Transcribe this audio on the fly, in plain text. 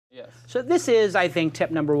Yes. So this is, I think,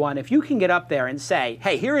 tip number one. If you can get up there and say,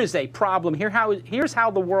 hey, here is a problem, here's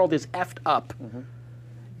how the world is effed up,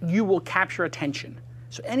 you will capture attention.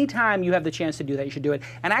 So anytime you have the chance to do that, you should do it.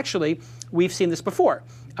 And actually, we've seen this before.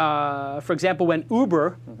 For example, when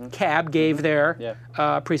Uber Cab gave their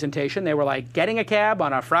presentation, they were like, getting a cab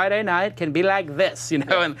on a Friday night can be like this,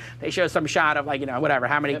 and they showed some shot of like, whatever,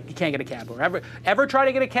 how many, you can't get a cab. Or ever try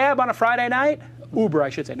to get a cab on a Friday night? Uber, I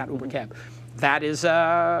should say, not Uber Cab. That is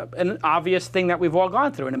an obvious thing that we've all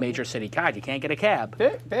gone through in a major city. God, you can't get a cab.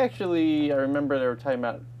 They actually, I remember they were talking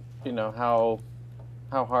about,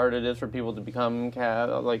 how hard it is for people to become cab,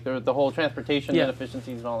 like the whole transportation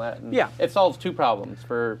inefficiencies and all that. And it solves two problems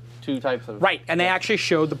for two types of... Right, and they actually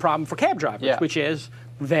showed the problem for cab drivers, which is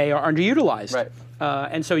they are underutilized. Right.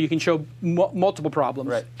 And so you can show multiple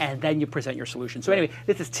problems, and then you present your solution. So anyway,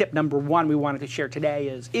 this is tip number one we wanted to share today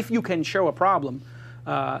is if you can show a problem,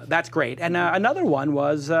 that's great. And another one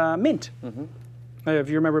was Mint. If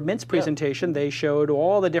you remember Mint's presentation, they showed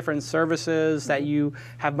all the different services that you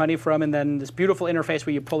have money from, and then this beautiful interface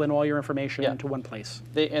where you pull in all your information into one place.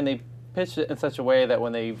 They pitched it in such a way that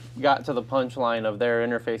when they got to the punchline of their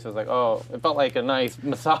interface, it was like, oh, it felt like a nice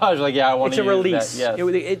massage. Like, yeah, I want to use release. that.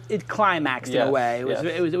 Yes. It climaxed in a way.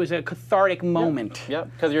 It was a cathartic moment.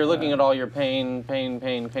 Yep, because you're looking at all your pain.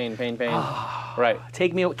 Right.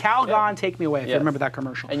 Take me, Calgon, take me away. If you remember that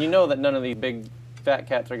commercial. And you know that none of these big fat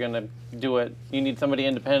cats are going to do it. You need somebody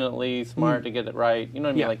independently smart to get it right. You know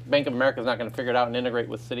what I mean? Like Bank of America is not going to figure it out and integrate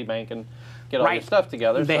with Citibank and get all your stuff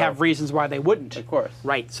together. They have reasons why they wouldn't. Of course.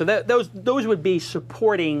 Right. So those would be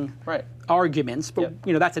supporting arguments. But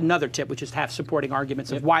that's another tip, which is to have supporting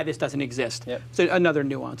arguments of why this doesn't exist. So another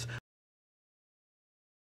nuance.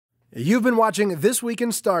 You've been watching This Week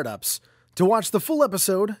in Startups. To watch the full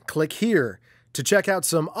episode, click here. To check out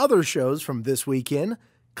some other shows from This Week In,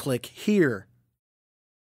 click here.